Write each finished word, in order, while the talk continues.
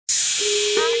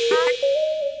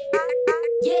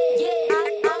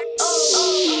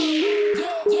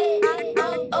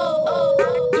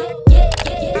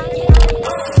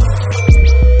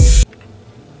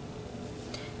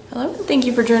Thank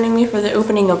you for joining me for the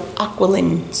opening of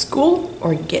Aqualin School,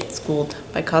 or Get Schooled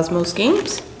by Cosmos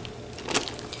Games.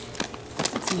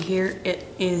 Let's see here, it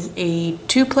is a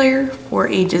 2-player for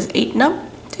ages 8 and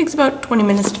up. It takes about 20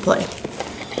 minutes to play.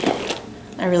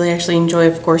 I really actually enjoy,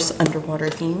 of course, underwater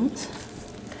themes.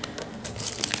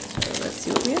 So let's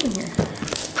see what we have in here.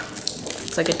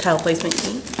 It's like a tile placement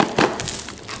game.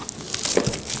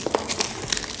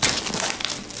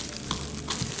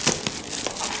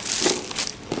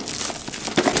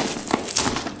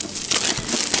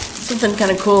 Something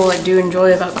kind of cool I do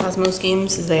enjoy about Cosmos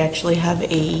Games is they actually have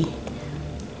a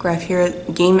graph here,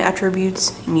 game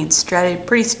attributes. You need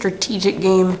pretty strategic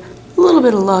game, a little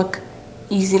bit of luck,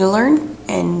 easy to learn,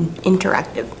 and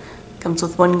interactive. Comes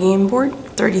with 1 game board,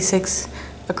 36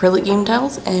 acrylic game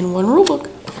tiles, and 1 rulebook.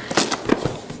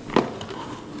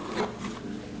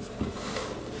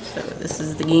 So this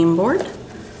is the game board.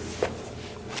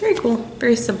 Very cool,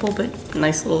 very simple, but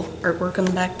nice little artwork on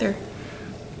the back there.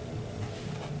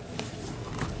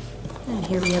 And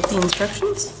here we have the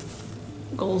instructions,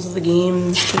 goals of the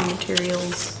game, team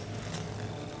materials,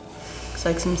 looks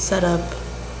like some setup,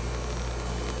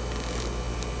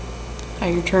 how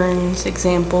your turns,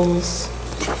 examples,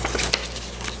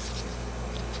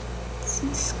 let's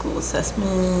see, school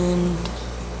assessment,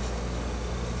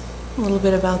 a little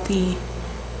bit about the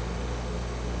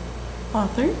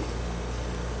author.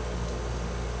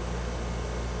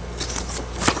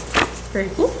 Very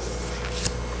cool.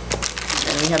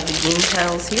 And we have the game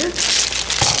tiles here.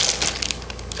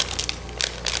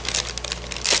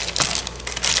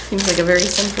 Seems like a very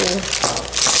simple,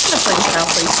 just like a tile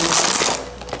placement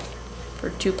for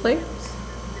 2 players.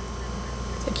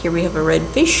 It's like here we have a red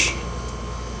fish,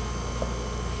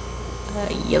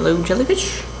 a yellow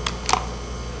jellyfish,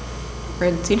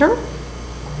 red sea turtle,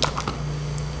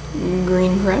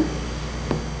 green crab.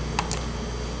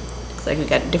 Looks like we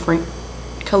got different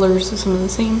colors of some of the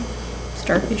same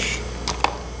starfish.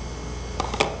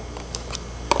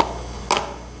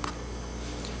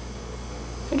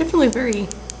 They're definitely very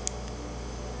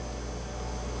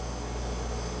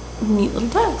neat little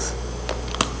tiles.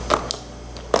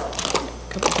 A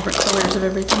couple different colors of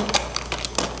everything.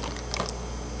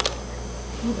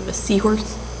 We have a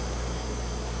seahorse.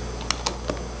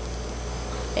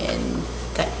 And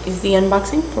that is the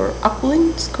unboxing for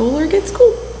Aqualin School or Get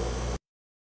School.